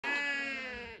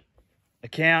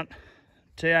account,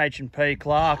 T&P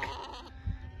Clark,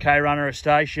 K-Runner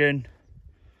Station,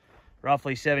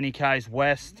 roughly 70 k's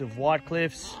west of White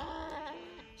Cliffs.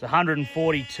 It's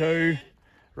 142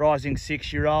 rising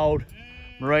 6-year-old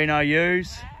Merino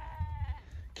ewes,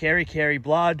 Kerry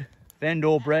blood,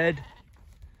 vendor bred.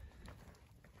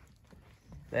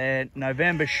 They're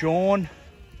November shorn,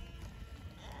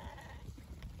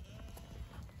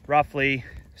 roughly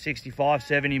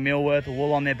 65-70 mil worth of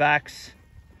wool on their backs,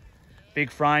 big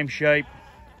frame sheep.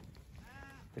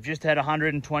 They've just had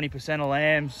 120% of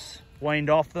lambs weaned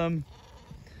off them,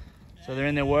 so they're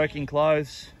in their working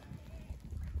clothes.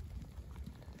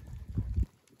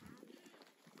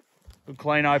 Good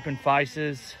clean open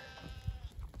faces.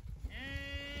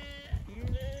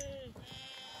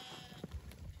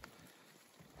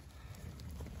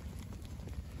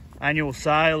 Annual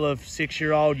sale of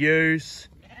 6-year-old ewes,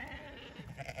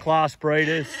 class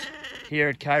breeders here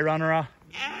at K-Runner.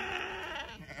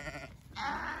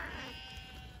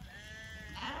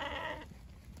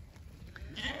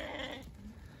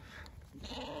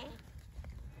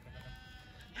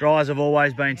 Dries have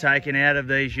always been taken out of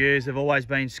these ewes. They've always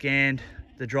been scanned.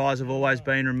 The dries have always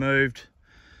been removed.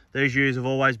 These ewes have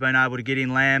always been able to get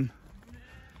in lamb.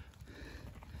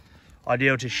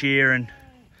 Ideal to shear and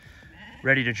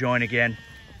ready to join again.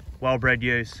 Well-bred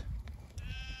ewes.